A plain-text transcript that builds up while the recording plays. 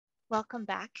Welcome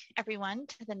back, everyone,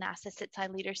 to the NASA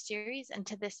Sit-Side Leader Series and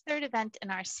to this third event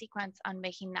in our sequence on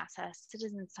making NASA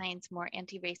citizen science more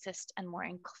anti-racist and more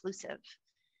inclusive.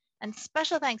 And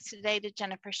special thanks today to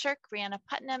Jennifer Shirk, Brianna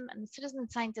Putnam, and the Citizen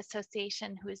Science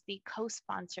Association, who is the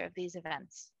co-sponsor of these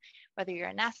events. Whether you're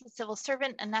a NASA civil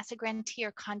servant, a NASA grantee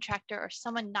or contractor, or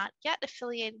someone not yet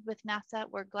affiliated with NASA,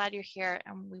 we're glad you're here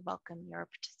and we welcome your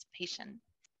participation.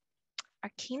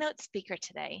 Our keynote speaker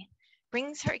today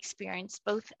brings her experience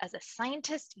both as a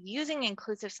scientist using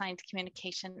inclusive science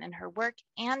communication in her work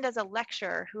and as a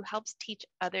lecturer who helps teach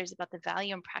others about the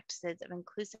value and practices of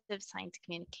inclusive science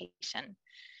communication.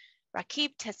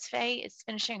 Rackeb Tesfaye is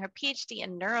finishing her PhD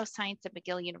in neuroscience at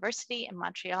McGill University in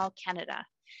Montreal, Canada.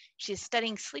 She is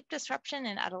studying sleep disruption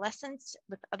in adolescents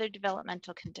with other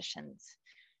developmental conditions.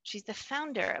 She's the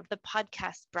founder of the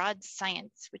podcast Broad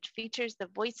Science, which features the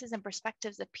voices and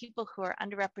perspectives of people who are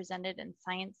underrepresented in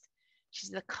science. She's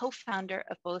the co-founder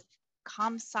of both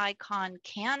ComSciCon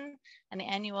Can, an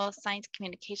annual science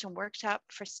communication workshop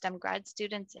for STEM grad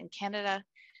students in Canada,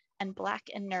 and Black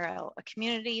in Neuro, a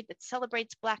community that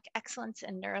celebrates Black excellence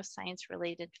in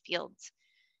neuroscience-related fields.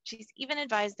 She's even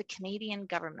advised the Canadian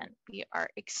government. We are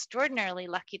extraordinarily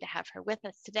lucky to have her with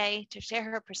us today to share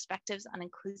her perspectives on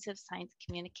inclusive science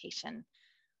communication.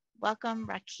 Welcome,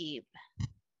 Rackeb.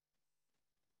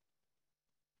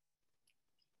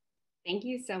 Thank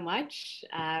you so much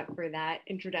for that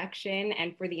introduction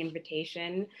and for the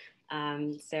invitation,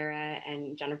 Sarah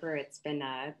and Jennifer. It's been,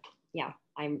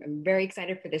 I'm very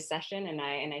excited for this session, and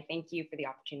I thank you for the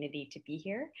opportunity to be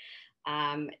here.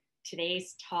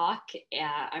 Today's talk,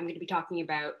 I'm going to be talking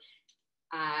about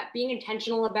being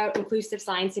intentional about inclusive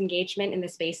science engagement in the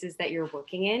spaces that you're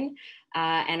working in,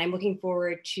 and I'm looking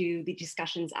forward to the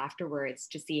discussions afterwards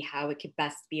to see how it could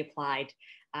best be applied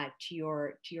to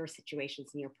your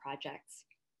situations and your projects.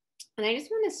 And I just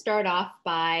want to start off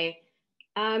by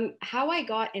how I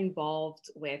got involved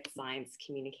with science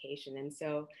communication. And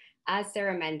so, as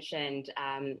Sarah mentioned,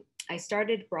 I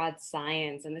started Broad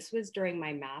Science, and this was during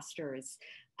my master's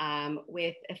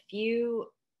with a few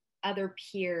other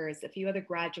peers, a few other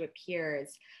graduate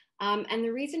peers. And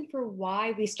the reason for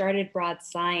why we started Broad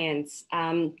Science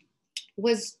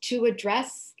was to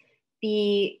address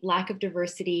the lack of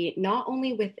diversity, not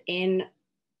only within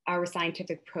our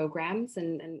scientific programs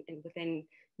and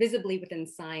visibly within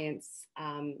science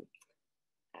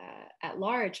at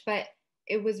large, but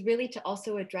it was really to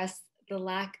also address the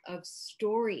lack of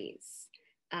stories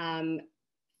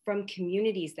from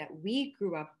communities that we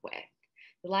grew up with,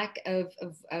 the lack of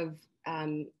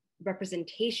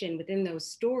representation within those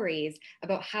stories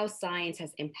about how science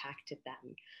has impacted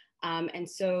them. And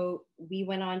so we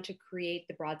went on to create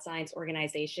the Broad Science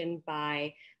organization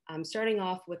by starting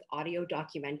off with audio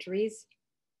documentaries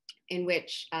in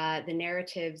which the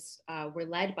narratives were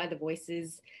led by the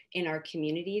voices in our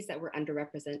communities that were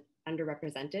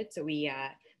underrepresented. So we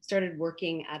started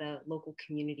working at a local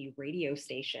community radio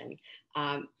station,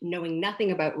 knowing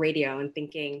nothing about radio and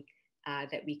thinking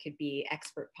that we could be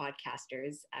expert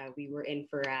podcasters. We were in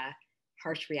for a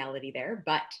harsh reality there,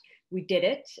 but we did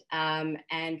it.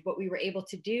 And what we were able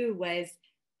to do was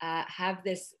have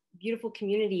this beautiful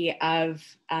community of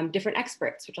different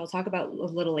experts, which I'll talk about a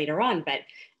little later on. But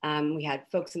we had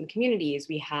folks in the communities.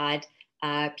 We had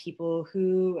people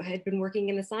who had been working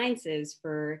in the sciences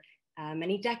for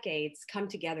many decades come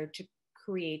together to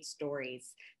create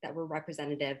stories that were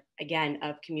representative, again,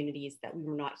 of communities that we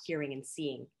were not hearing and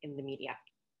seeing in the media.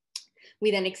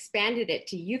 We then expanded it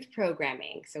to youth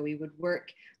programming. So we would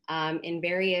work in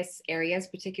various areas,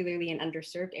 particularly in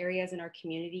underserved areas in our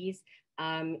communities,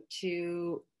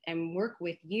 to work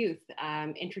with youth,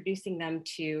 introducing them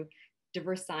to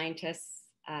diverse scientists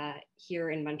here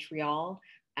in Montreal.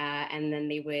 And then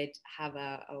they would have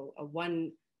a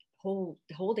whole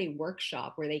day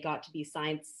workshop where they got to be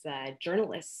science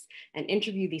journalists and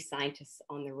interview these scientists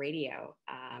on the radio.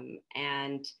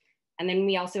 And then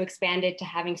we also expanded to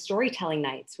having storytelling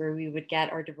nights where we would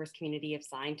get our diverse community of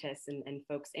scientists and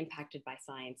folks impacted by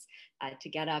science to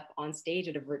get up on stage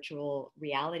at a virtual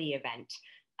reality event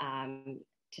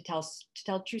to tell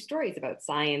true stories about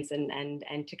science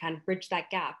and to kind of bridge that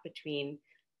gap between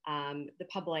the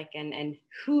public and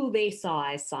who they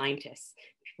saw as scientists,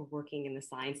 people working in the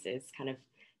sciences, kind of,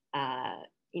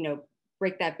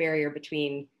 break that barrier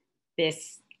between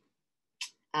this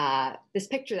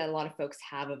picture that a lot of folks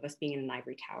have of us being in an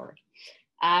ivory tower.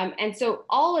 And so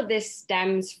all of this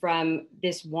stems from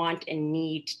this want and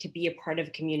need to be a part of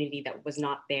a community that was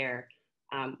not there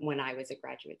when I was a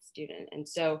graduate student. And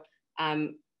so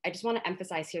I just want to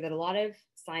emphasize here that a lot of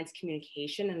science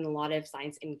communication and a lot of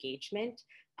science engagement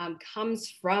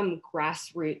comes from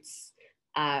grassroots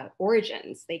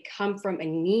origins. They come from a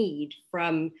need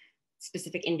from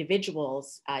specific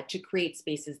individuals to create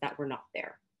spaces that were not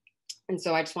there. And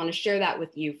so I just want to share that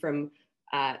with you from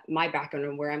my background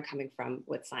and where I'm coming from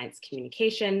with science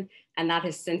communication. And that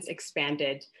has since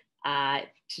expanded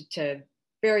to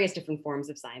various different forms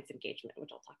of science engagement, which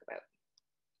I'll talk about.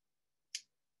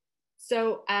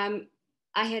 So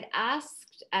I had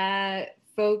asked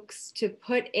folks to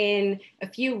put in a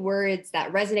few words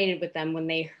that resonated with them when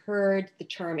they heard the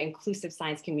term inclusive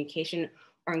science communication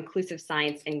or inclusive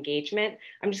science engagement.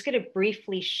 I'm just going to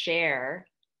briefly share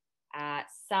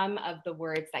some of the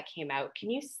words that came out. Can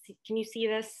you see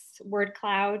this word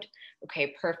cloud?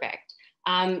 Okay, perfect.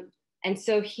 And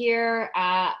so here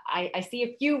I see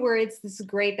a few words. This is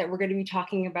great that we're going to be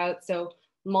talking about. So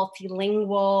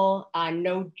multilingual,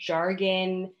 no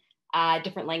jargon,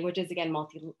 different languages, again,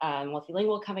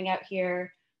 multilingual coming out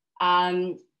here.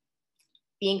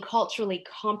 Being culturally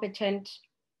competent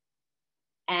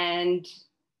and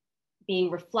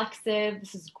being reflexive,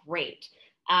 this is great.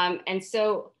 And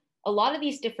so a lot of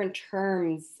these different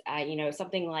terms, you know,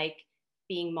 something like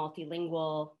being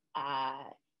multilingual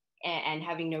and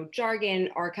having no jargon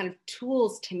are kind of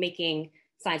tools to making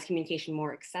science communication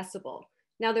more accessible.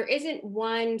 Now, there isn't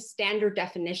one standard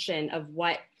definition of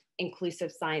what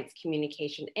inclusive science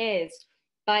communication is,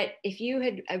 but if you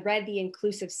had read the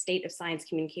Inclusive State of Science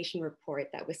Communication report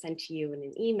that was sent to you in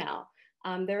an email,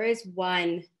 there is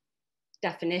one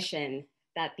definition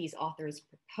that these authors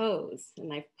propose,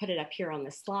 and I've put it up here on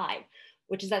the slide,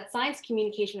 which is that science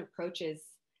communication approaches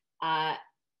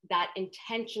that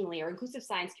intentionally, or inclusive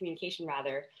science communication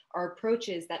rather, are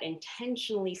approaches that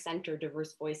intentionally center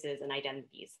diverse voices and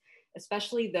identities,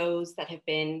 especially those that have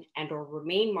been and or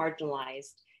remain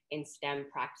marginalized in STEM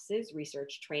practices,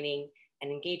 research, training,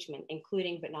 and engagement,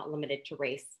 including but not limited to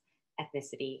race,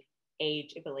 ethnicity,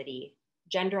 age, ability,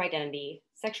 gender identity,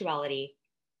 sexuality,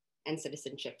 and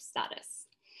citizenship status.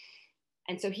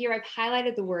 And so here I've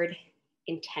highlighted the word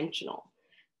intentional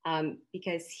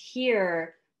because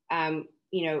here,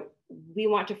 you know, we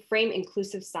want to frame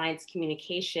inclusive science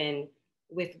communication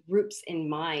with groups in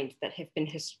mind that have been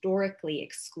historically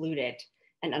excluded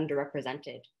and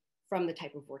underrepresented from the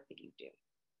type of work that you do.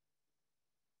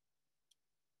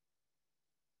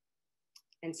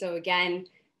 And so again,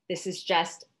 this is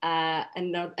just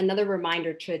another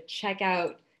reminder to check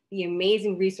out the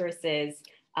amazing resources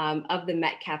of the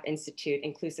Metcalf Institute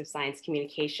Inclusive Science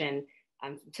Communication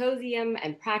Symposium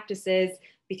and practices,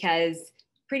 because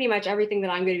pretty much everything that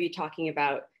I'm going to be talking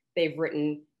about, they've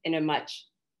written in a much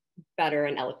better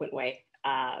and eloquent way.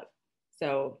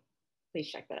 So please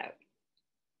check that out.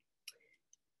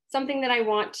 Something that I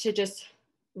want to just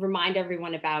remind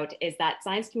everyone about is that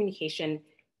science communication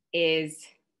is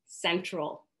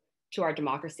central to our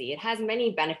democracy. It has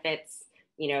many benefits,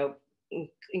 you know,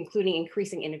 including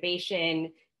increasing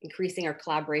innovation, increasing our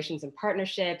collaborations and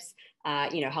partnerships,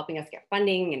 you know, helping us get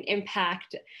funding and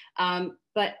impact.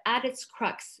 But at its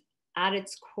crux, at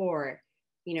its core,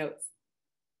 you know,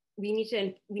 we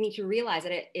need to realize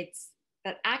that it's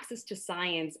that access to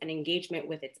science and engagement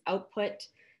with its output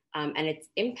and its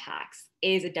impacts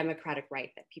is a democratic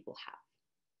right that people have.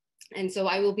 And so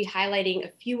I will be highlighting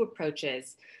a few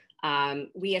approaches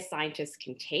we as scientists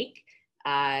can take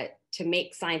to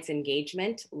make science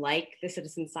engagement, like the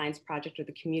Citizen Science Project or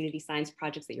the community science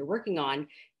projects that you're working on,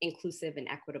 inclusive and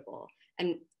equitable.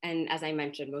 And as I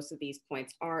mentioned, most of these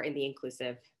points are in the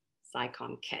Inclusive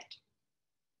SciComm kit.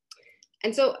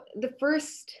 And so the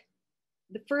first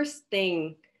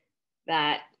thing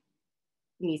that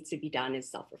needs to be done is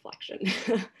self-reflection.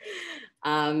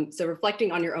 So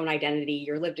reflecting on your own identity,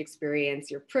 your lived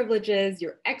experience, your privileges,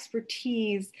 your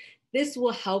expertise, this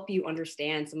will help you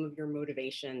understand some of your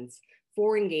motivations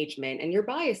for engagement and your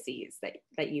biases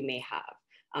that you may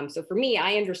have. So for me,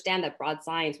 I understand that broad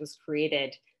science was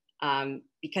created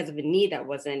because of a need that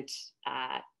wasn't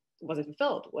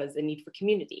fulfilled, was a need for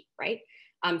community, right?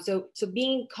 So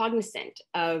being cognizant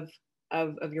of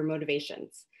your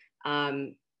motivations,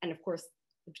 and of course,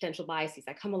 the potential biases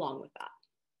that come along with that.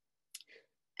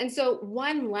 And so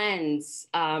one lens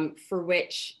for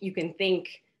which you can think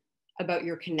about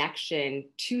your connection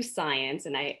to science,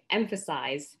 and I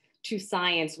emphasize to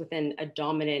science within a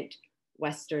dominant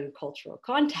Western cultural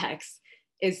context,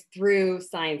 is through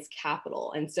science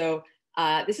capital. And so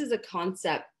this is a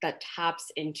concept that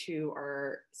taps into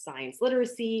our science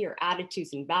literacy, our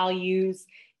attitudes and values,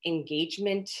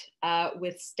 engagement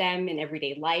with STEM in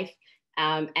everyday life,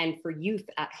 and for youth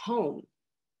at home.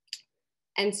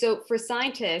 And so for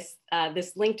scientists,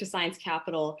 this link to science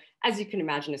capital, as you can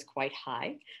imagine, is quite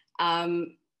high.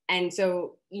 And And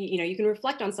so, you can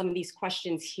reflect on some of these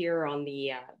questions here on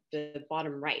the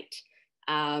bottom right.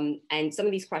 And some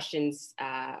of these questions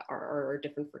are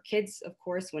different for kids, of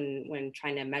course, when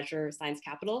trying to measure science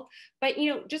capital. But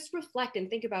just reflect and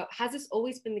think about, has this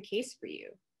always been the case for you?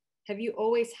 Have you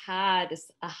always had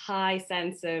a high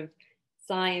sense of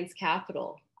science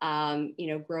capital,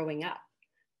 growing up?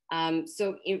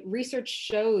 So research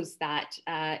shows that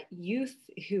youth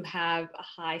who have a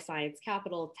high science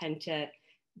capital tend to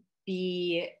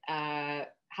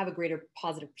have a greater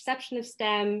positive perception of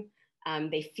STEM.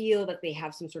 They feel that they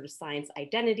have some sort of science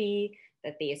identity,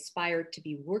 that they aspire to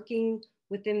be working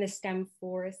within the STEM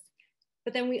force.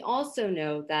 But then we also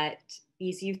know that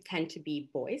these youth tend to be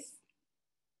boys,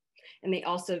 and they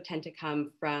also tend to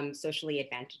come from socially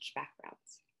advantaged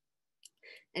backgrounds.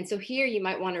 And so here you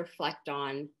might want to reflect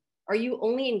on, are you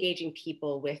only engaging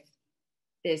people with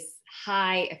this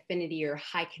high affinity or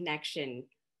high connection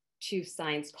to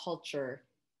science culture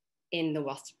in the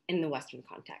Western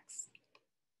context?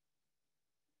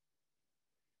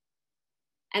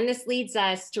 And this leads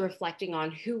us to reflecting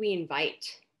on who we invite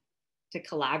to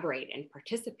collaborate and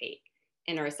participate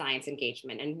in our science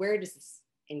engagement, and where does this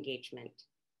engagement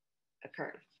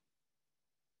occur?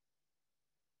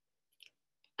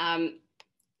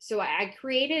 So I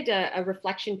created a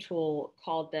reflection tool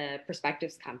called the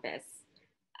Perspectives Compass.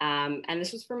 And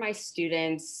this was for my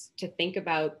students to think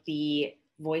about the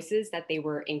voices that they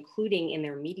were including in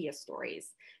their media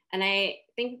stories. And I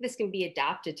think this can be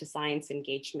adapted to science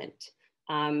engagement.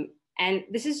 And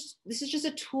this is just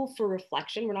a tool for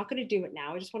reflection. We're not going to do it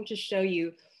now. I just wanted to show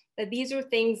you that these are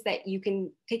things that you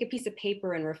can take a piece of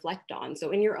paper and reflect on.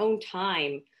 So in your own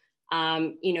time,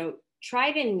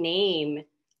 try to name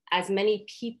as many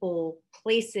people,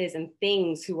 places, and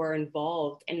things who are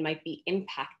involved and might be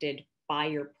impacted by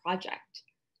your project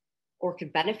or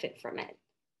could benefit from it.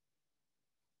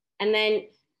 And then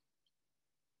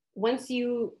once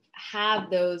you have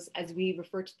those, as we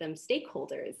refer to them,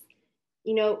 stakeholders,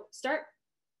 start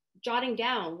jotting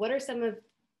down what are some of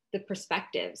the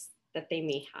perspectives that they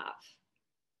may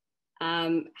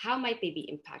have. How might they be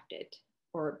impacted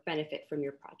or benefit from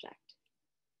your project?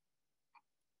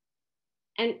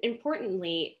 And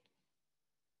importantly,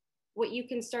 what you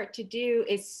can start to do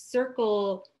is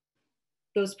circle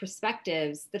those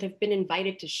perspectives that have been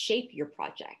invited to shape your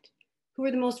project. Who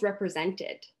are the most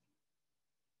represented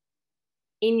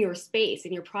in your space,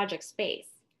 in your project space?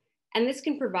 And this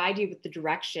can provide you with the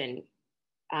direction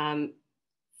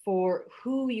for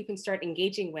who you can start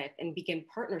engaging with and begin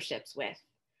partnerships with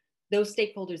those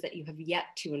stakeholders that you have yet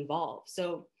to involve.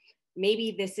 So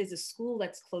maybe this is a school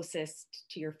that's closest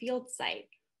to your field site,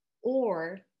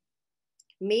 or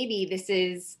maybe this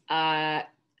is a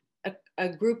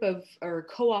group of or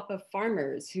co-op of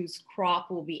farmers whose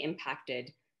crop will be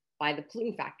impacted by the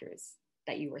pollutant factors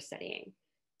that you are studying.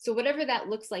 So whatever that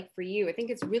looks like for you, I think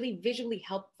it's really visually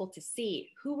helpful to see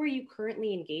who are you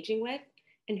currently engaging with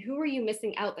and who are you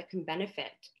missing out that can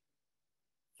benefit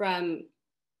from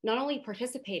not only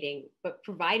participating, but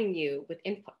providing you with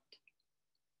input.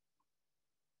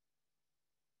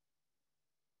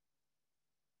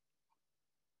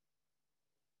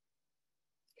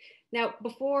 Now,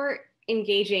 before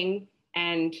engaging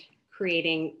and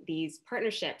creating these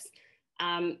partnerships,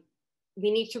 we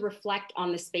need to reflect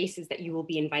on the spaces that you will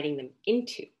be inviting them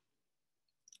into.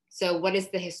 So what is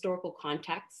the historical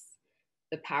context,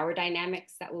 the power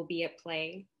dynamics that will be at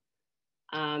play?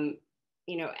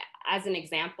 As an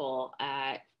example,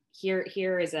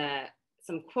 here is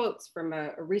some quotes from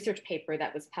a research paper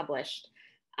that was published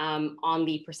on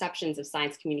the perceptions of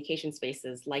science communication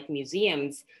spaces like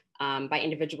museums by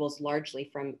individuals largely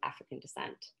from African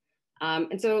descent.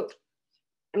 And so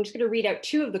I'm just going to read out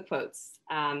two of the quotes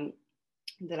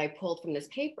that I pulled from this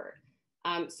paper.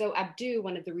 So Abdu,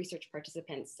 one of the research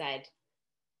participants, said,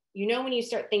 when you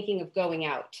start thinking of going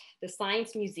out, the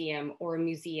science museum or a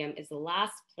museum is the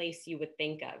last place you would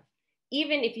think of.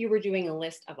 Even if you were doing a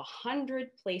list of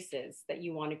 100 places that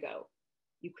you want to go,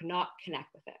 you cannot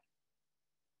connect with it.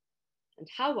 And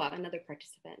Hawa, another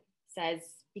participant, says,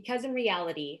 because in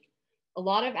reality, a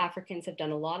lot of Africans have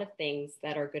done a lot of things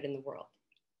that are good in the world.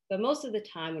 But most of the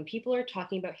time, when people are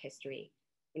talking about history,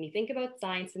 when you think about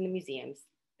science in the museums,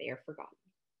 they are forgotten.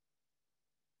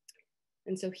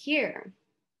 And so here,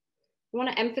 I want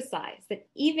to emphasize that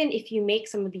even if you make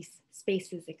some of these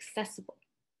spaces accessible,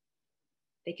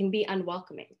 they can be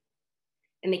unwelcoming,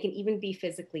 and they can even be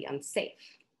physically unsafe.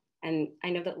 And I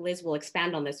know that Liz will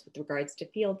expand on this with regards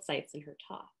to field sites in her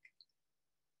talk.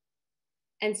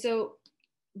 And so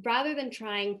rather than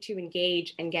trying to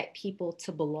engage and get people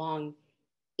to belong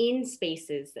in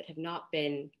spaces that have not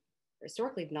been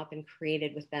historically have not been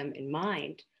created with them in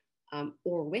mind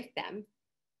or with them,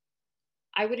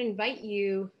 I would invite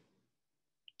you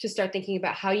to start thinking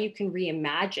about how you can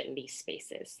reimagine these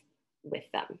spaces with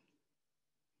them.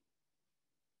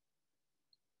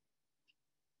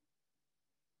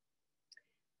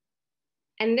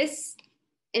 And this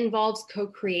involves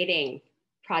co-creating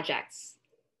projects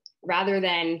rather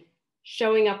than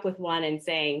showing up with one and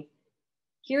saying,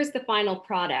 here's the final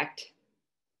product,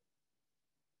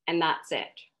 and that's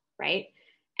it, right?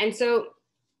 And so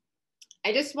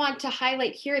I just want to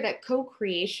highlight here that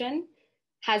co-creation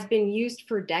has been used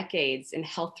for decades in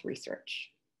health research.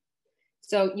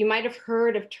 So you might have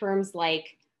heard of terms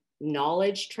like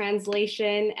knowledge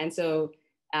translation. And so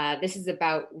this is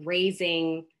about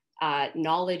raising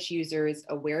knowledge users'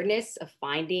 awareness of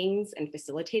findings and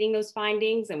facilitating those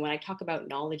findings. And when I talk about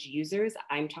knowledge users,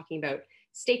 I'm talking about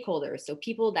stakeholders, so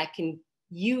people that can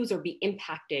use or be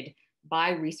impacted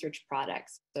by research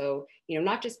products. So,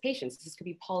 not just patients, this could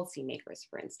be policymakers,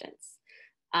 for instance.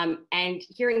 And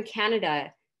here in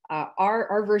Canada,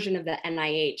 our version of the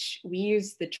NIH, we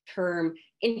use the term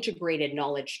integrated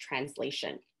knowledge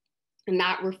translation. And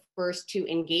that refers to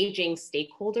engaging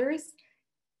stakeholders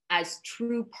as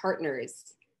true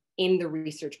partners in the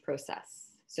research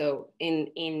process. So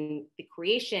in the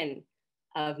creation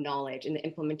of knowledge and the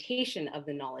implementation of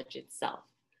the knowledge itself.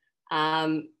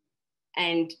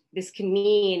 And this can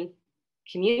mean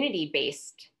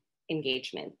community-based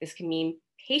engagement. This can mean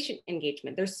patient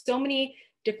engagement. There's so many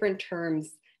different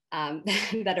terms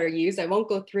that are used. I won't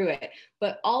go through it,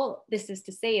 but all this is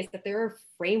to say is that there are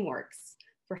frameworks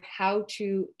for how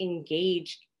to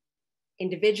engage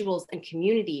individuals and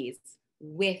communities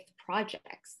with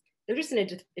projects. They're just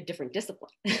in a different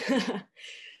discipline.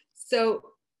 So,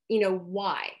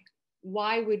 why?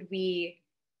 Why would we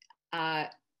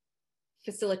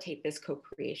facilitate this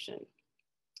co-creation?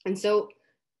 And so,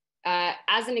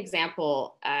 as an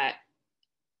example,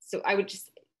 so I would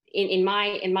just, in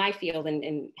my field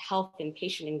in health and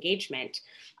patient engagement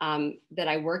that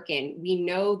I work in, we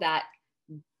know that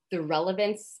the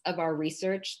relevance of our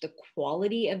research, the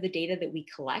quality of the data that we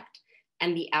collect,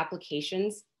 and the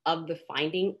applications of the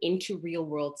finding into real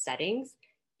world settings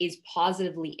is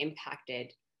positively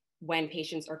impacted when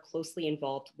patients are closely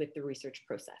involved with the research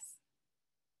process.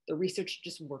 The research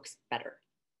just works better.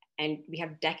 And we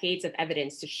have decades of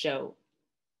evidence to show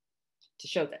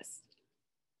this.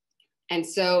 And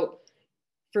so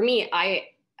for me,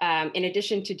 in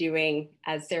addition to doing,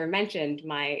 as Sarah mentioned,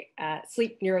 my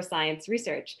sleep neuroscience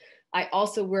research, I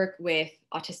also work with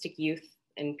autistic youth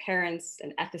and parents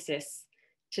and ethicists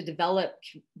to develop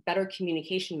better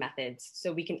communication methods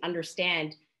so we can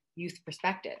understand youth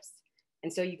perspectives.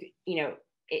 And so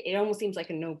it almost seems like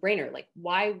a no-brainer. Like,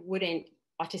 why wouldn't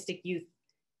autistic youth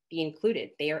be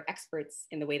included? They are experts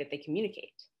in the way that they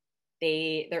communicate.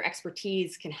 Their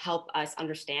expertise can help us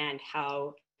understand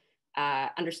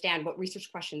what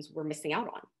research questions we're missing out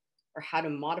on, or how to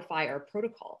modify our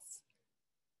protocols.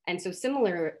 And so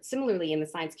similarly in the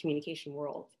science communication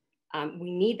world, we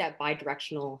need that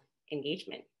bidirectional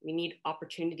engagement. We need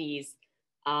opportunities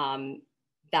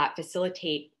that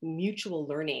facilitate mutual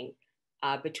learning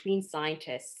between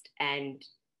scientists and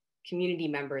community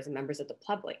members and members of the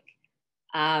public.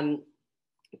 And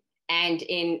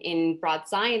in broad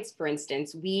science, for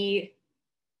instance, we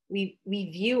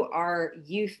view our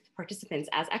youth participants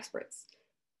as experts.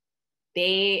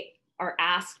 They are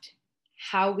asked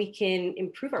how we can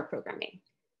improve our programming,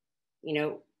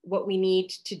 what we need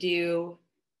to do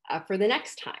for the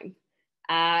next time.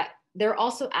 They're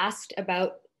also asked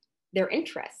about their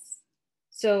interests.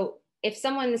 So if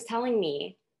someone is telling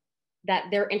me that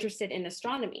they're interested in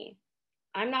astronomy,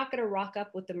 I'm not going to rock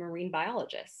up with the marine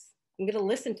biologists. I'm going to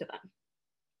listen to them,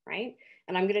 right?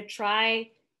 And I'm going to try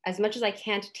as much as I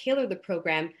can to tailor the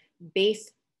program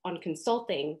based on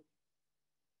consulting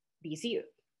these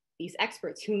youth, these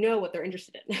experts who know what they're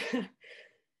interested in.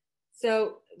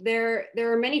 So there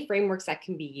are many frameworks that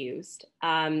can be used.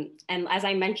 And as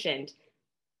I mentioned,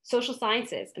 social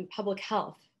sciences and public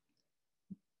health,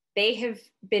 they have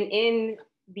been in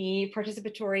the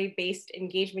participatory based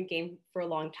engagement game for a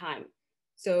long time.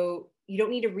 So you don't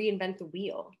need to reinvent the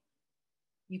wheel.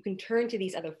 You can turn to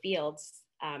these other fields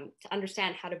to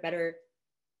understand how to better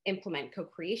implement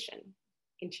co-creation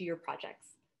into your projects.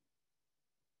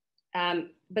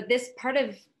 But this part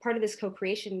of this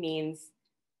co-creation means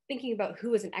thinking about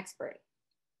who is an expert.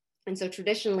 And so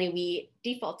traditionally we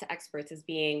default to experts as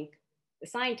being the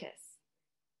scientists.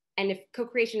 And if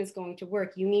co-creation is going to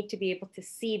work, you need to be able to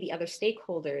see the other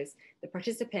stakeholders, the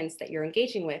participants that you're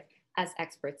engaging with, as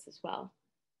experts as well.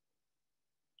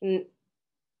 And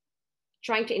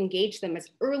trying to engage them as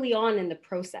early on in the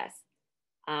process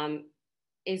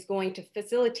is going to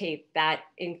facilitate that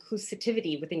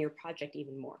inclusivity within your project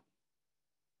even more.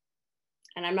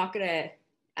 And I'm not gonna,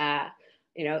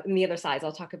 in the other sides,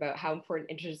 I'll talk about how important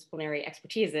interdisciplinary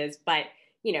expertise is, but,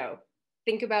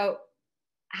 think about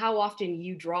how often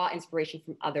you draw inspiration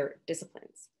from other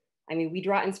disciplines. I mean, we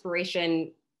draw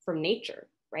inspiration from nature,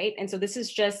 right? And so this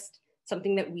is just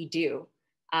something that we do.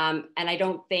 And I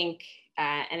don't think,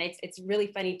 and it's really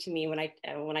funny to me when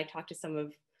I talk to some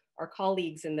of our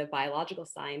colleagues in the biological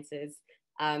sciences,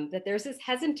 that there's this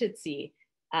hesitancy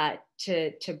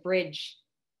to bridge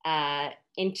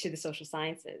into the social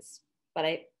sciences. But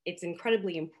it's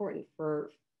incredibly important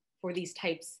for these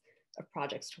types of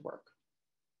projects to work.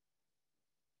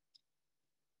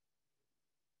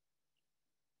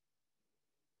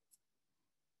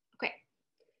 Okay.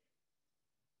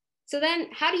 So then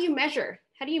how do you measure?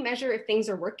 How do you measure if things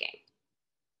are working?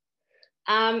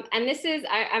 And this is,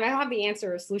 I don't have the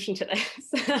answer or solution to this,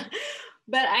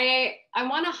 but I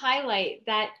want to highlight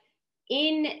that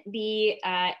in the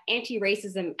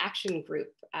anti-racism action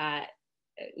group,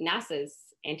 NASA's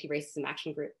anti-racism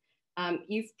action group,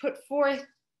 you've put forth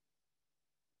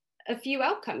a few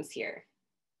outcomes here.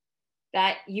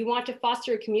 That you want to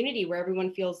foster a community where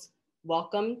everyone feels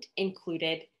welcomed,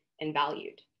 included, and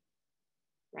valued,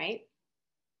 right?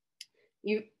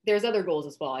 There's other goals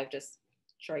as well. I've just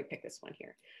cherry-picked this one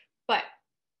here. But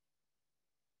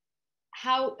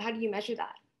how do you measure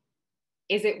that?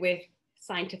 Is it with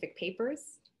scientific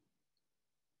papers?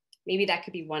 Maybe that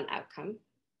could be one outcome.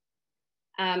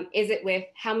 Is it with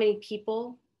how many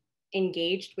people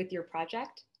engaged with your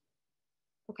project?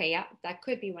 Okay, yeah, that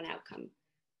could be one outcome.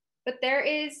 But there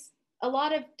is a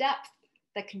lot of depth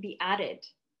that can be added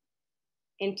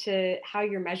into how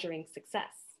you're measuring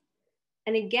success.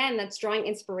 And again, that's drawing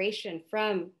inspiration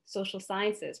from social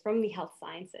sciences, from the health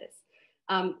sciences.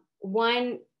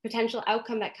 One potential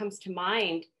outcome that comes to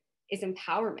mind is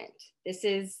empowerment. This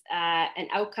is an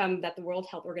outcome that the World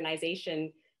Health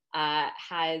Organization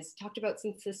has talked about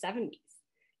since the 70s.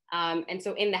 And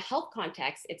so in the health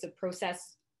context, it's a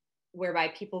process whereby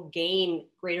people gain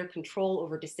greater control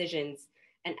over decisions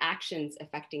and actions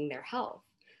affecting their health.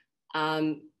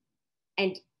 And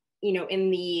in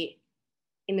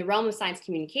the realm of science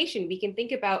communication, we can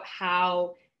think about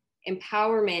how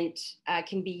empowerment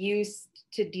can be used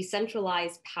to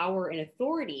decentralize power and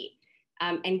authority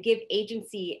and give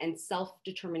agency and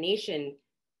self-determination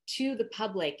to the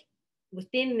public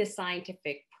within the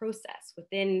scientific process,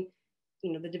 within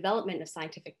the development of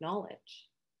scientific knowledge.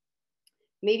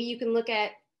 Maybe you can look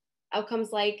at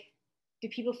outcomes like, do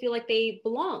people feel like they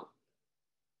belong?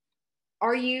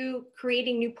 Are you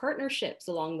creating new partnerships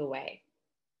along the way,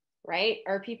 right?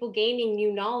 Are people gaining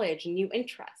new knowledge and new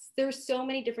interests? There's so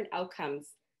many different outcomes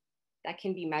that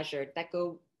can be measured that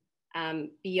go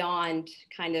beyond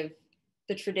kind of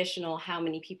the traditional how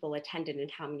many people attended and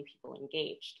how many people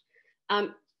engaged.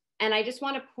 And I just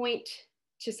want to point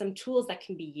to some tools that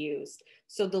can be used.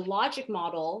 So the logic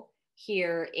model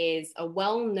here is a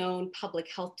well-known public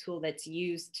health tool that's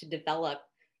used to develop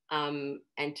and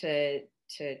to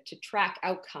track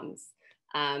outcomes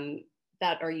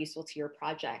that are useful to your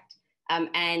project.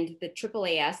 And the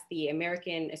AAAS, the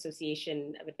American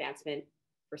Association of Advancement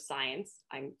for Science,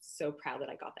 I'm so proud that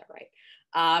I got that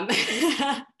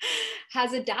right,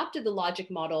 has adapted the logic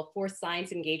model for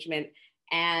science engagement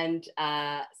and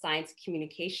science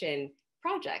communication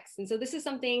projects. And so this is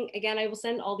something, again, I will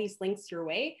send all these links your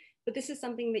way, but this is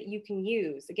something that you can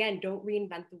use. Again, don't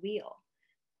reinvent the wheel.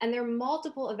 And there are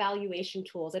multiple evaluation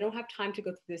tools. I don't have time to go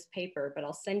through this paper, but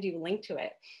I'll send you a link to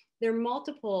it. There are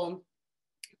multiple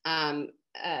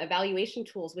evaluation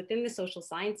tools within the social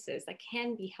sciences that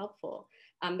can be helpful,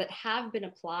 that have been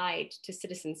applied to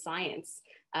citizen science,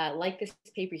 like this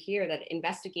paper here that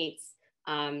investigates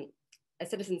a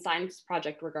citizen science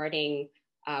project regarding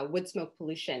wood smoke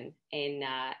pollution in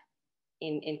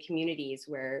communities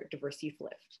where diverse youth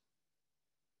live.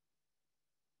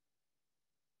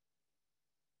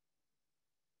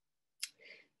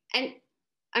 And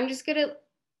I'm just going to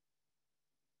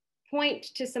point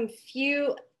to some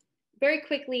few, very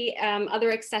quickly, other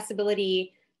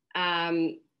accessibility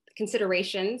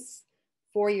considerations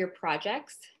for your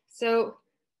projects. So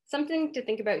something to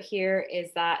think about here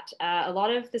is that a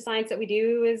lot of the science that we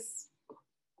do is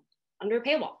under a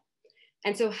paywall.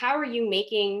 And so how are you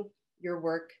making your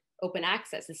work open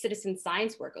access, the citizen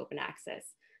science work open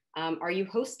access? Are you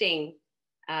hosting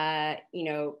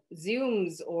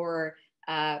Zooms or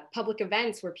public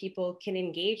events where people can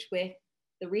engage with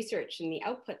the research and the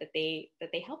output that they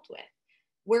helped with?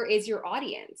 Where is your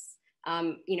audience?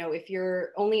 If you're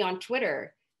only on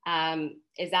Twitter,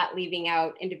 Is that leaving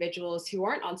out individuals who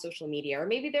aren't on social media, or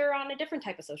maybe they're on a different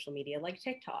type of social media like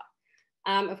TikTok?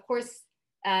 Of course,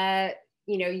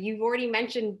 you've already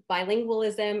mentioned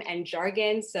bilingualism and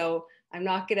jargon, so I'm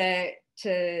not gonna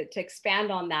to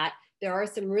expand on that. There are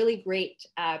some really great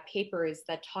papers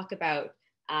that talk about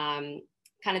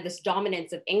kind of this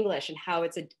dominance of English and how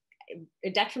it's a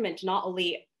detriment to not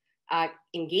only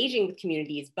engaging with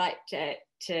communities, but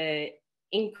to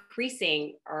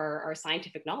increasing our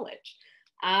scientific knowledge.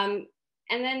 And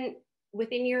then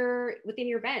within your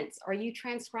events, are you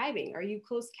transcribing? Are you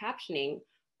closed captioning?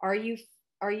 Are you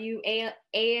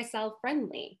ASL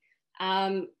friendly?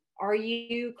 Are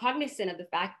you cognizant of the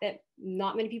fact that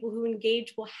not many people who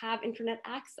engage will have internet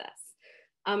access?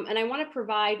 And I want to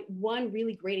provide one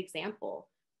really great example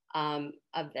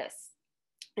of this.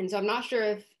 And so I'm not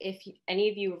sure if any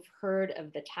of you have heard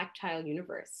of the Tactile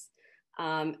Universe.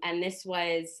 And this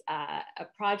was a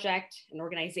project, an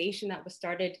organization that was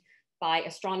started by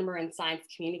astronomer and science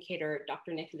communicator,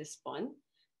 Dr. Nicholas Bon.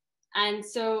 And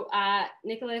so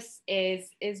Nicholas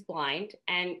is blind,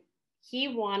 and he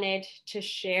wanted to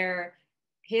share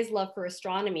his love for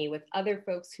astronomy with other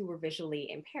folks who were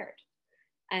visually impaired.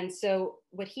 And so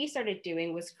what he started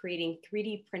doing was creating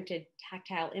 3D printed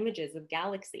tactile images of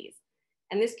galaxies.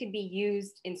 And this could be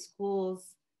used in schools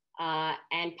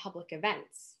and public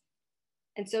events.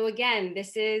 And so again,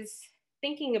 this is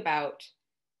thinking about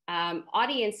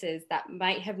audiences that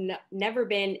might have never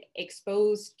been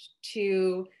exposed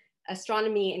to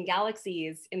astronomy and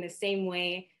galaxies in the same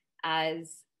way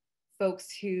as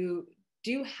folks who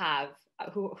do have,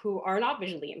 who are not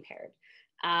visually impaired.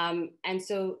 And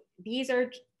so these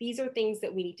are things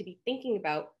that we need to be thinking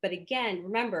about. But again,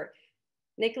 remember,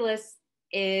 Nicholas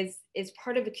is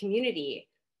part of a community.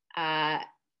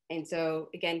 And so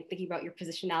again, thinking about your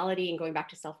positionality and going back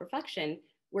to self-reflection,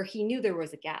 where he knew there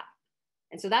was a gap.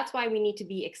 And so that's why we need to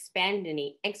be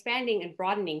expanding and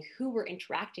broadening who we're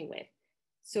interacting with,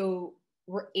 so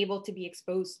we're able to be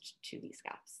exposed to these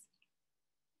gaps.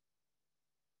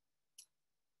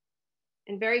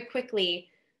 And very quickly,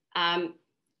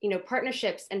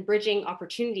 partnerships and bridging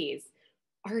opportunities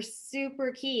are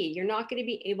super key. You're not going to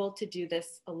be able to do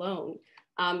this alone.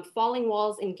 Falling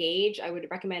Walls Engage, I would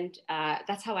recommend,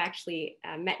 that's how I actually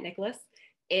met Nicholas.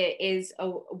 It is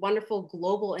a wonderful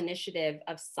global initiative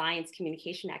of science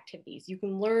communication activities. You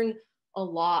can learn a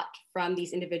lot from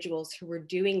these individuals who are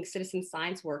doing citizen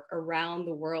science work around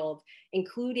the world,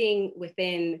 including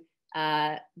within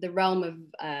the realm of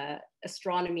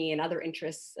astronomy and other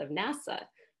interests of NASA.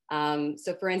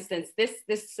 So for instance,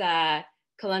 this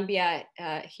Columbia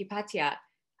Hypatia,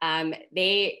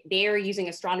 they are using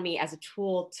astronomy as a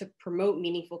tool to promote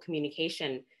meaningful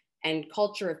communication and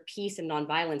culture of peace and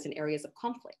nonviolence in areas of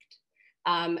conflict.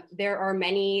 There are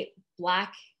many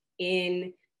Black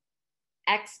in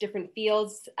X different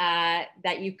fields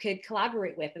that you could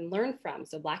collaborate with and learn from.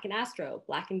 So Black in astro,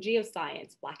 Black in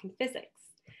geoscience, Black in physics.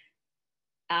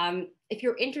 If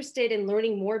you're interested in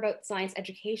learning more about science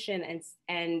education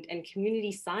and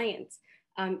community science,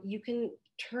 you can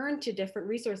turn to different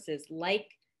resources like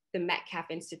the Metcalf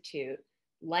Institute,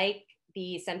 like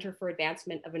the Center for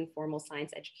Advancement of Informal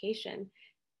Science Education.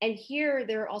 And here,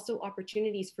 there are also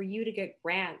opportunities for you to get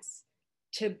grants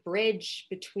to bridge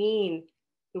between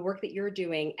the work that you're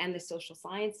doing and the social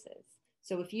sciences.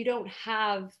 So if you don't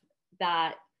have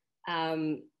that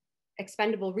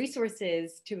expendable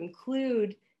resources to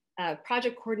include a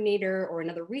project coordinator or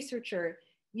another researcher,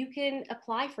 you can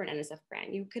apply for an NSF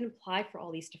grant. You can apply for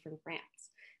all these different grants.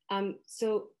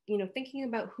 So, thinking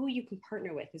about who you can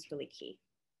partner with is really key.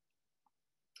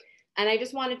 And I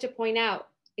just wanted to point out,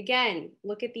 again,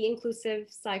 look at the Inclusive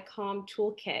SciComm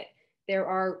Toolkit. There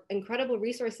are incredible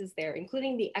resources there,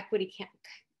 including the Equity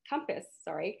Compass,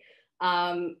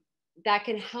 that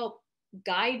can help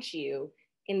guide you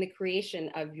in the creation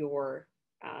of your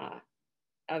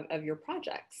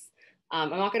projects. I'm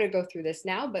not going to go through this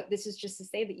now, but this is just to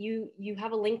say that you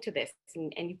have a link to this,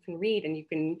 and you can read, and you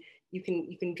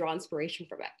can draw inspiration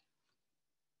from it.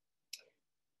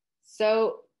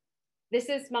 So this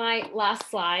is my last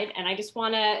slide, and I just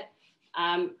want to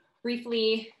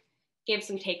briefly give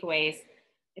some takeaways.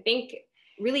 I think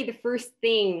really the first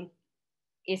thing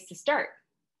is to start,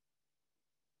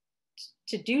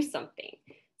 to do something.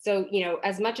 So,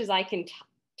 as much as I can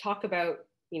talk about,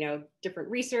 different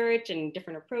research and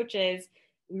different approaches,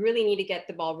 we really need to get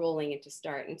the ball rolling and to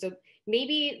start. And so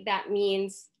maybe that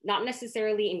means not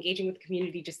necessarily engaging with the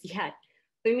community just yet,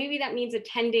 but maybe that means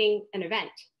attending an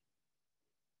event,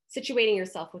 situating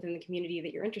yourself within the community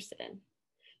that you're interested in.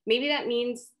 Maybe that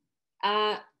means,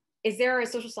 is there a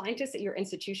social scientist at your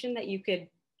institution that you could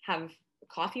have a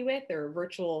coffee with, or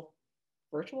virtual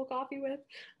coffee with,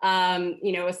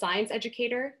 you know, a science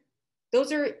educator.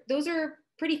 Those are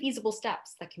pretty feasible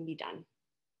steps that can be done.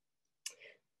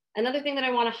 Another thing that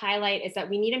I want to highlight is that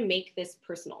we need to make this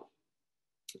personal.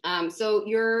 So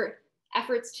your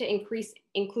efforts to increase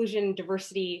inclusion,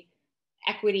 diversity,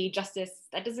 equity, justice,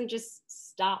 that doesn't just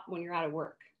stop when you're out of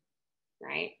work,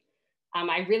 right?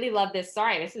 I really love this.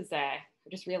 Sorry, this is, I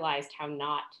just realized how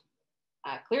not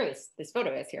clear this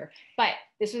photo is here. But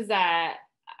this was, I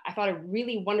thought, a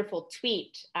really wonderful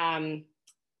tweet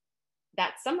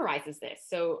that summarizes this.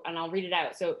 So, and I'll read it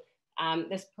out. So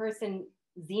this person,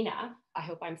 Zena, I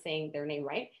hope I'm saying their name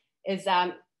right, is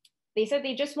they said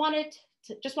they just wanted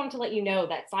to let you know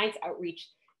that science outreach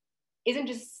isn't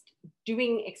just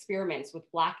doing experiments with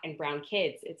Black and brown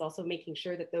kids. It's also making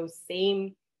sure that those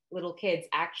same little kids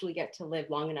actually get to live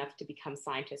long enough to become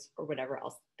scientists or whatever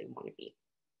else they want to be.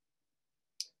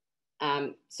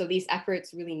 So these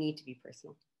efforts really need to be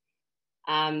personal.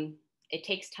 It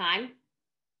takes time,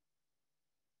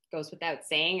 goes without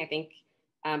saying. I think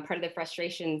part of the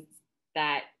frustrations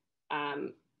that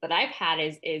that I've had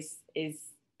is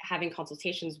having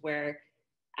consultations where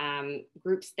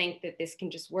groups think that this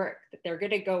can just work, that they're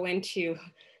going to go into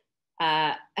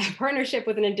a partnership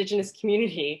with an Indigenous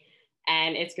community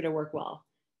and it's going to work well.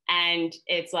 And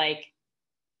it's like,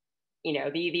 you know,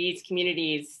 these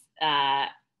communities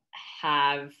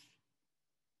have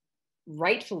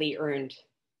rightfully earned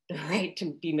the right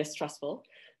to be mistrustful.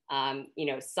 You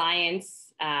know,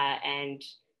 science and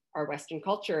our Western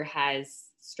culture has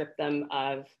stripped them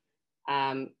of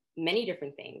many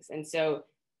different things. And so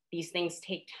these things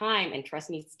take time and trust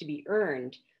needs to be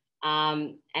earned.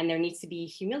 And there needs to be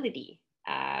humility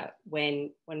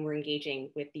when we're engaging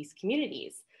with these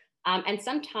communities. And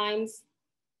sometimes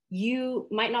you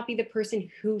might not be the person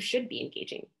who should be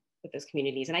engaging with those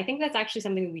communities. And I think that's actually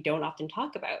something we don't often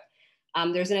talk about.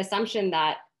 There's an assumption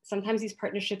that sometimes these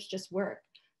partnerships just work,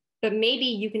 but maybe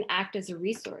you can act as a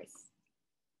resource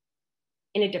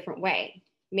in a different way.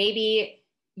 Maybe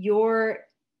you're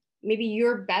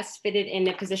best fitted in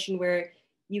a position where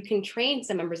you can train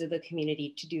some members of the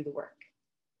community to do the work,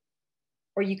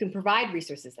 or you can provide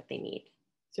resources that they need.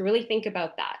 So really think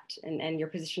about that and your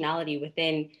positionality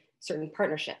within certain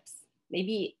partnerships.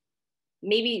 Maybe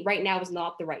right now is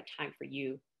not the right time for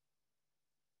you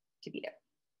to be there.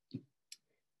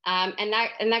 And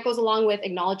that goes along with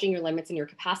acknowledging your limits and your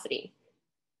capacity.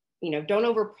 You know, don't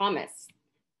overpromise.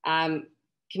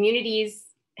 Communities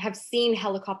have seen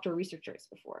helicopter researchers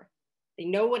before. They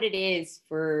know what it is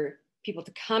for people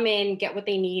to come in, get what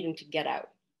they need, and to get out.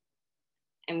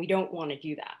 And we don't want to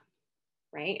do that,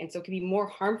 right? And so it can be more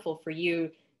harmful for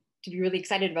you to be really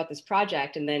excited about this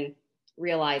project and then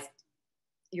realize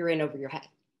you're in over your head.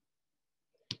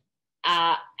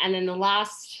 And then the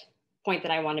last point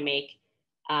that I want to make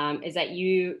is that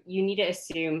you need to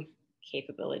assume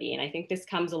capability. And I think this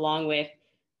comes along with,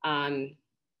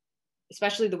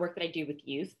 especially the work that I do with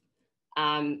youth.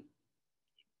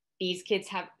 These kids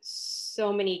have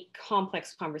so many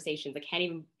complex conversations. I can't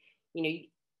even, you know,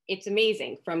 it's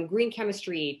amazing, from green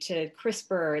chemistry to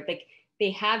CRISPR, like they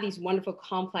have these wonderful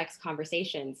complex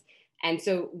conversations. And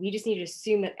so we just need to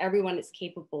assume that everyone is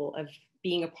capable of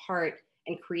being a part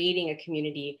and creating a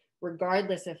community,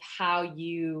 regardless of how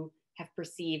you have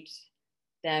perceived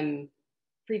them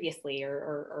previously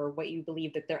or what you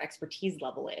believe that their expertise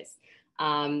level is.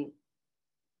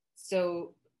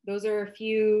 So those are a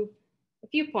few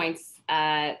points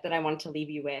that I wanted to leave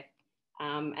you with,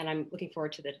 and I'm looking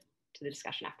forward to the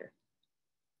discussion after.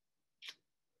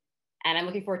 And I'm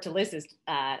looking forward to Liz's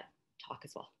talk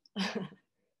as well.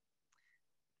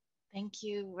 Thank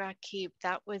you, Rackeb.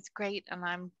 That was great. And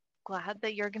I'm glad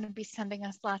that you're going to be sending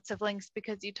us lots of links,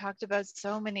 because you talked about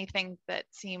so many things that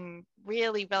seem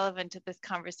really relevant to this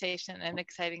conversation and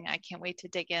exciting. I can't wait to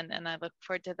dig in, and I look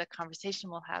forward to the conversation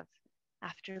we'll have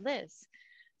after Liz.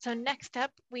 So next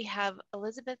up, we have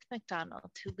Elizabeth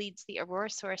MacDonald, who leads the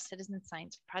Aurorasaurus Citizen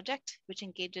Science Project, which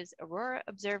engages aurora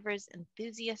observers,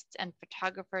 enthusiasts, and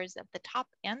photographers at the top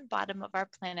and bottom of our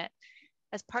planet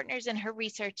as partners in her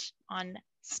research on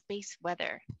space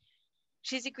weather.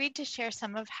 She's agreed to share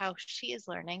some of how she is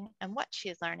learning and what she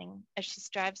is learning as she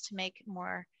strives to make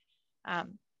more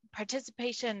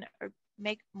participation, or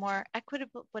make more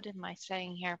equitable, what am I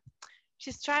saying here?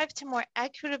 She strives to more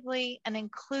equitably and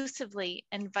inclusively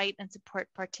invite and support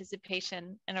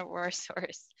participation in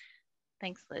Aurorasaurus.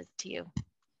 Thanks, Liz, to you.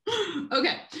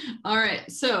 Okay, all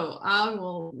right, so I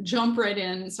will jump right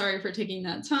in. Sorry for taking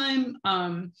that time.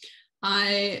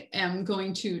 I am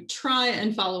going to try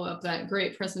and follow up that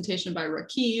great presentation by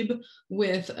Rackeb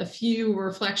with a few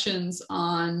reflections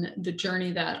on the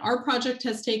journey that our project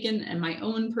has taken and my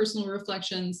own personal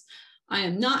reflections. I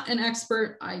am not an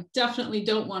expert. I definitely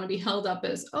don't want to be held up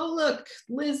as, oh, look,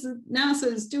 Liz,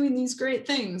 NASA is doing these great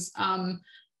things.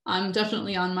 I'm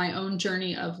definitely on my own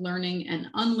journey of learning and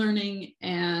unlearning,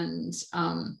 and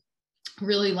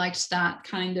really liked that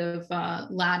kind of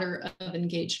ladder of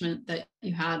engagement that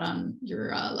you had on your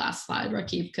last slide,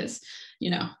 Rackeb, because,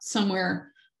 you know,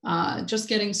 somewhere just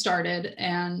getting started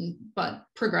but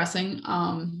progressing.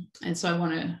 And so I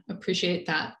want to appreciate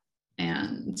that.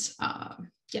 And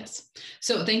yes,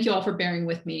 so thank you all for bearing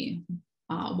with me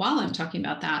while I'm talking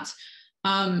about that.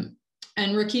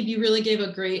 And Rackeb, you really gave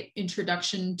a great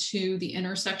introduction to the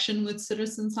intersection with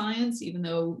citizen science, even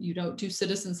though you don't do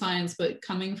citizen science, but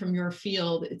coming from your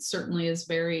field, it certainly is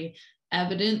very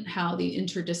evident how the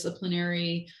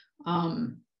interdisciplinary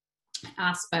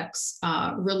aspects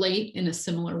relate in a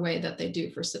similar way that they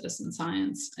do for citizen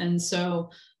science. And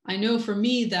so I know for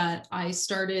me that I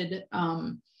started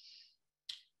on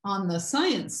the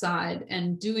science side,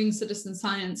 and doing citizen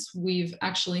science, we've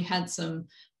actually had some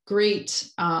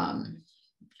great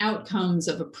outcomes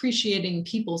of appreciating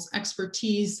people's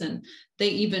expertise. And they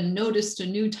even noticed a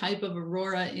new type of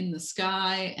aurora in the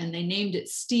sky, and they named it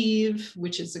Steve,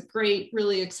 which is a great,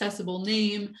 really accessible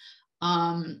name.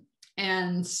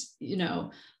 And, you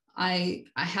know, I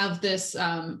have this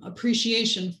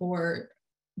appreciation for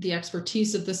the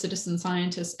expertise of the citizen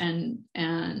scientists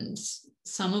and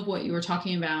some of what you were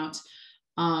talking about.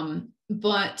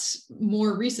 But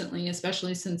more recently,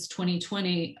 especially since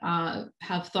 2020,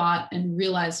 have thought and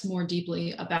realized more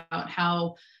deeply about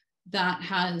how that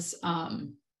has,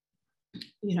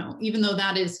 you know, even though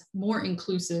that is more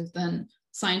inclusive than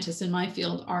scientists in my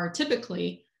field are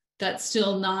typically, that's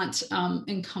still not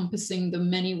encompassing the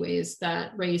many ways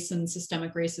that race and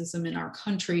systemic racism in our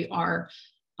country are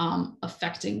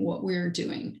affecting what we're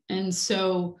doing. And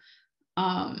so,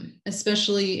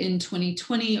 especially in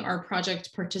 2020, our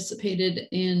project participated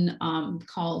in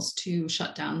calls to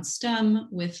shut down STEM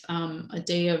with a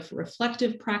day of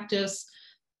reflective practice,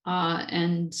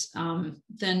 and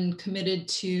then committed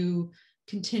to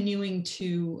continuing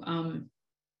to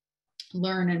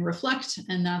learn and reflect.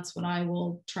 And that's what I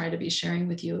will try to be sharing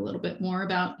with you a little bit more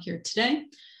about here today.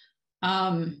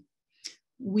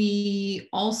 We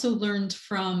also learned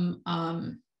from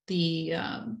the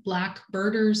Black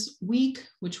Birders Week,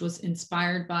 which was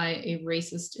inspired by a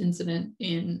racist incident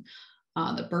in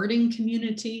the birding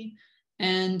community.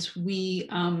 And we,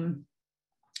 from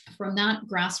that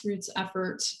grassroots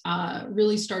effort,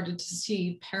 really started to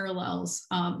see parallels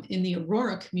in the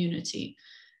Aurora community,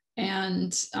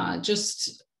 and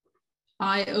just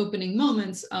eye-opening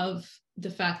moments of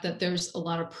the fact that there's a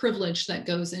lot of privilege that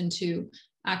goes into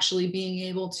actually being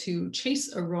able to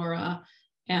chase Aurora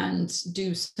and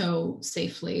do so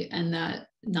safely, and that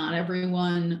not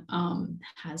everyone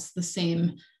has the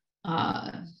same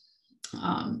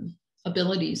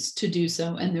abilities to do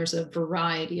so. And there's a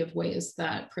variety of ways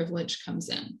that privilege comes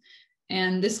in.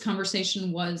 And this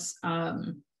conversation was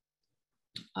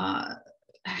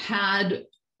had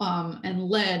and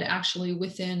led actually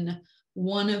within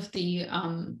one of the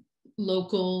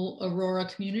local Aurora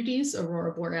communities,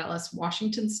 Aurora Borealis,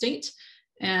 Washington State.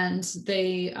 And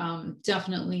they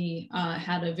definitely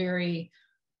had a very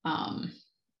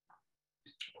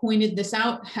pointed this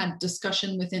out, had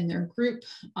discussion within their group.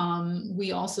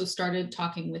 We also started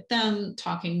talking with them,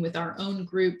 talking with our own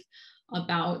group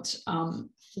about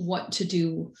what to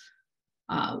do,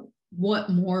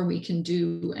 what more we can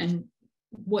do, and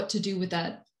what to do with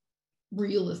that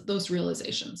those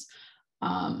realizations.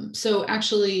 So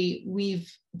actually, we've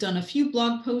done a few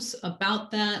blog posts about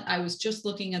that. I was just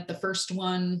looking at the first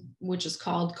one, which is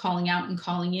called Calling Out and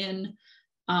Calling In.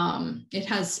 It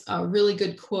has a really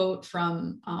good quote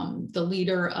from the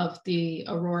leader of the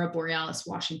Aurora Borealis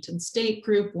Washington State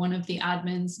group, one of the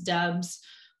admins, Debs,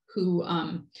 who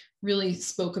really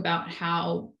spoke about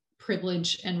how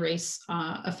privilege and race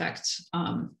affect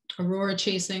Aurora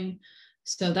chasing.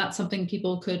 So that's something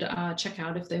people could check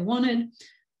out if they wanted.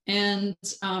 And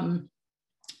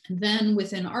then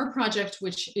within our project,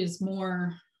 which is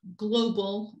more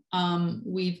global,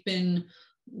 we've been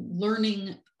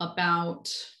learning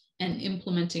about and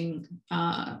implementing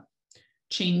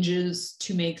changes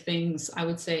to make things, I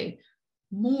would say,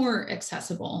 more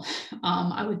accessible.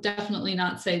 I would definitely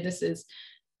not say this is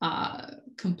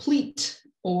complete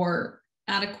or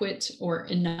adequate or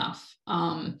enough.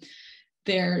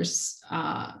 There's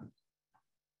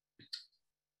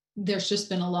just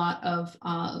been a lot of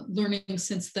learning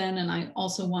since then. And I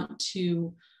also want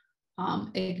to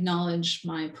acknowledge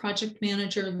my project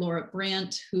manager, Laura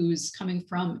Brandt, who's coming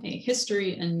from a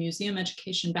history and museum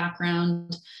education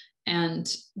background.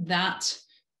 And that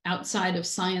outside of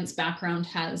science background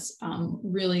has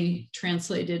really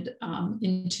translated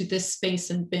into this space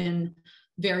and been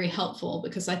very helpful,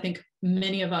 because I think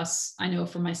many of us, I know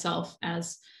for myself,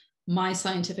 as my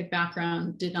scientific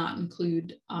background did not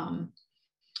include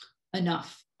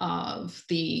enough of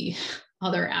the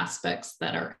other aspects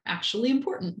that are actually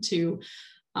important to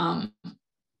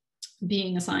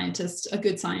being a scientist, a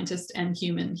good scientist and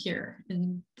human here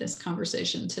in this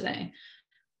conversation today.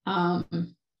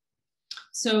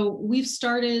 So we've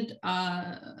started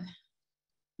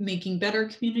making better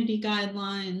community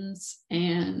guidelines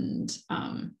and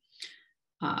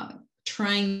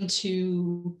trying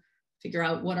to figure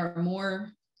out what are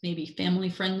more maybe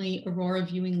family-friendly Aurora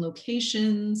viewing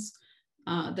locations.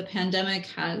 The pandemic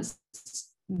has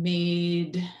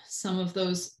made some of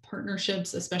those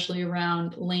partnerships, especially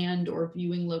around land or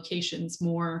viewing locations,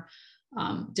 more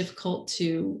difficult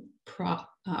to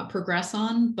progress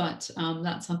on, but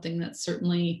that's something that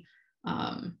certainly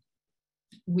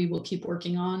we will keep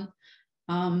working on.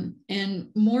 And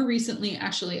more recently,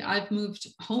 actually, I've moved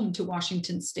home to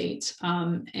Washington State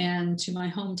and to my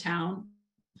hometown.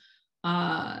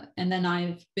 And then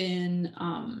I've been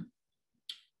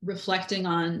reflecting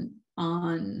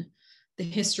on the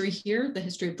history here, the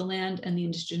history of the land and the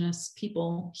indigenous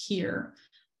people here.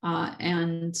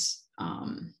 And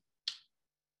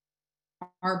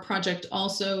our project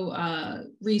also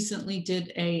recently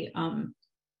hosted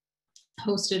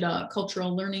a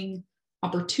cultural learning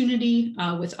opportunity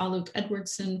with Aluk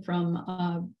Edwardson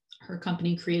from her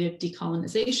company Creative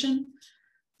Decolonization.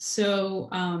 So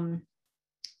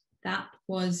that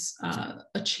was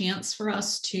a chance for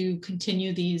us to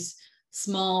continue these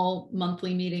small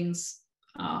monthly meetings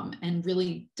and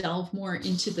really delve more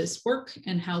into this work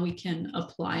and how we can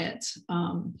apply it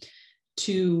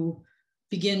to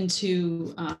begin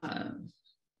to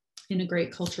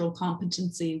integrate cultural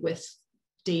competency with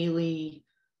daily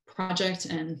project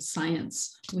and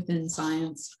science within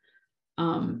science.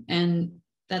 And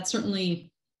that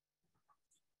certainly,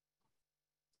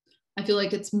 I feel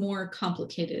like it's more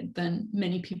complicated than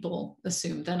many people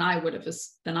assume, than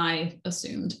I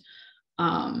assumed.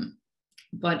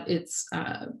 But it's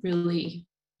really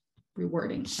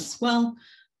rewarding as well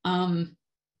to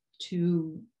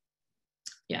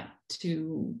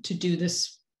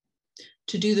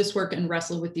do this work and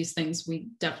wrestle with these things. We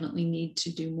definitely need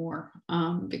to do more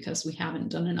because we haven't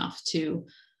done enough to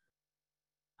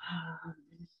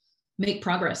make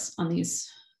progress on these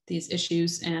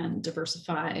issues and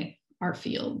diversify our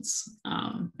fields.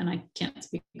 And I can't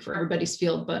speak for everybody's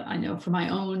field, but I know for my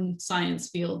own science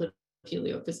field of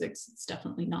heliophysics, it's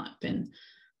definitely not been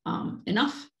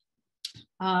enough.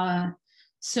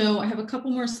 So I have a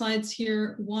couple more slides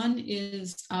here. One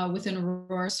is within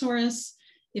Aurorasaurus.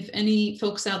 If any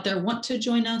folks out there want to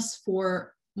join us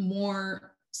for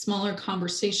more smaller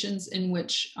conversations in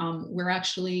which we're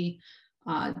actually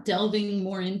delving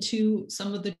more into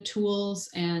some of the tools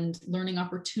and learning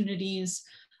opportunities,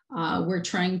 we're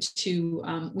trying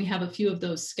to, we have a few of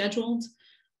those scheduled.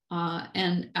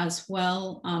 And as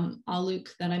well, Aluk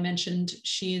that I mentioned,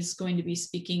 she is going to be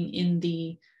speaking in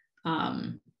the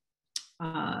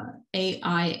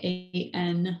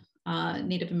AIAN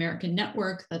Native American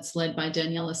Network that's led by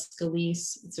Daniela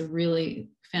Scalise. It's a really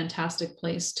fantastic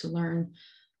place to learn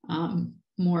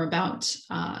more about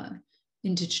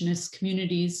Indigenous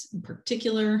communities in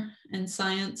particular and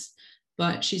science,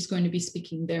 but she's going to be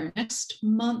speaking there next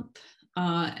month.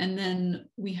 And then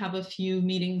we have a few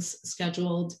meetings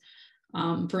scheduled,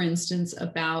 for instance,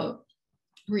 about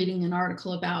reading an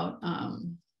article about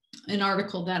an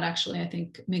article that actually I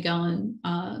think Miguel and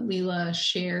Leela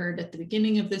shared at the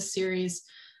beginning of this series,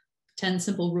 10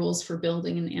 Simple Rules for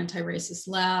Building an Anti-Racist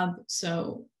Lab.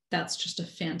 So that's just a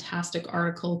fantastic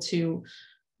article to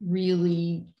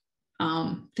really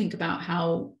think about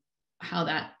how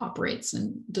that operates,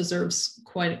 and deserves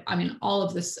quite, I mean, all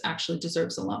of this actually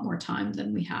deserves a lot more time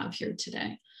than we have here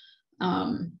today.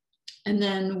 And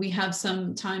then we have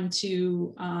some time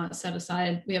to set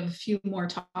aside. We have a few more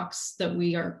talks that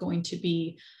we are going to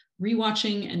be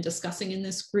rewatching and discussing in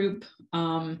this group,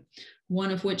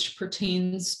 one of which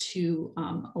pertains to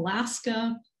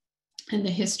Alaska and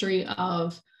the history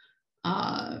of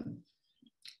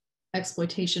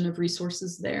exploitation of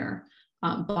resources there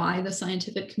by the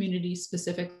scientific community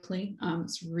specifically.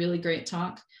 It's a really great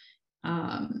talk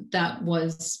that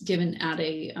was given at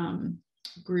a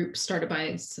group started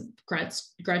by some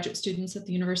graduate students at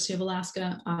the University of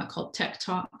Alaska called Tech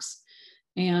Talks.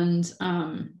 And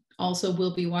also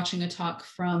we'll be watching a talk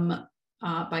from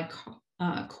by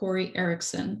Corey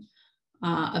Erickson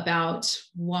about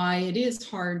why it is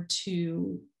hard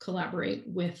to collaborate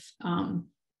with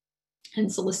and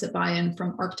solicit buy-in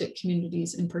from Arctic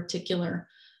communities in particular,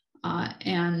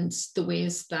 and the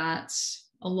ways that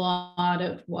a lot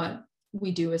of what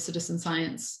we do as citizen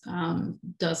science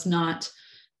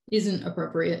isn't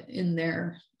appropriate in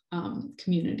their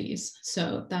communities.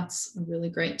 So that's a really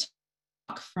great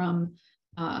talk from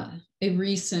a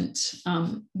recent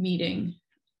meeting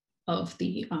of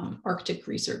the Arctic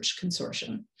Research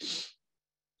Consortium.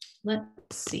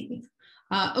 Let's see.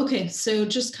 Okay, so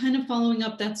just kind of following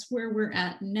up, that's where we're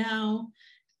at now.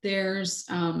 There's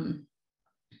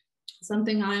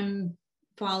something I'm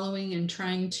following and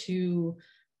trying to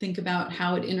think about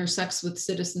how it intersects with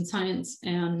citizen science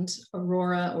and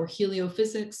aurora or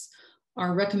heliophysics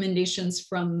are recommendations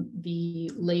from the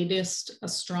latest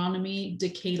astronomy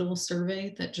decadal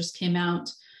survey that just came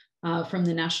out from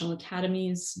the National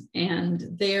Academies.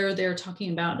 And they're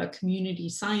talking about a community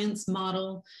science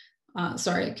model,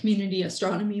 a community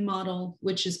astronomy model,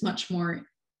 which is much more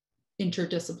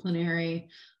interdisciplinary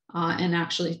and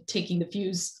actually taking the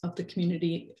views of the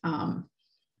community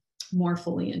more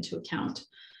fully into account.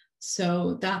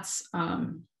 So that's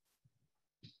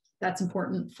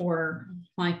important for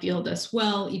my field as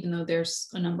well, even though there's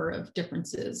a number of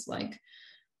differences. Like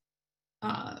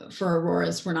for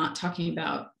auroras, we're not talking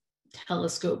about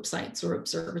telescope sites or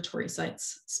observatory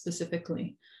sites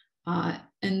specifically.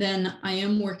 And then I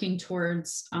am working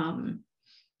towards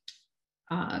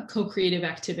co-creative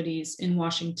activities in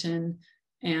Washington,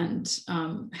 and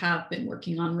have been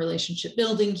working on relationship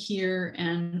building here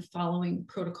and following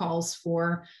protocols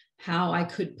for how I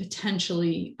could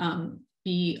potentially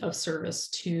be of service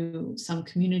to some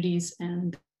communities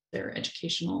and their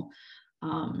educational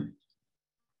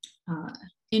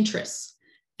interests.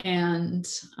 And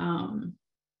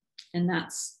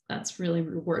that's really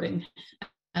rewarding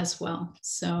as well.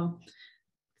 So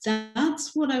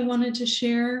that's what I wanted to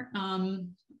share.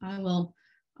 I will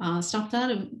stop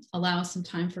that and allow some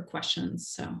time for questions.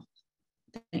 So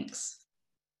thanks.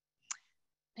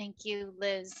 Thank you,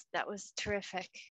 Liz. That was terrific.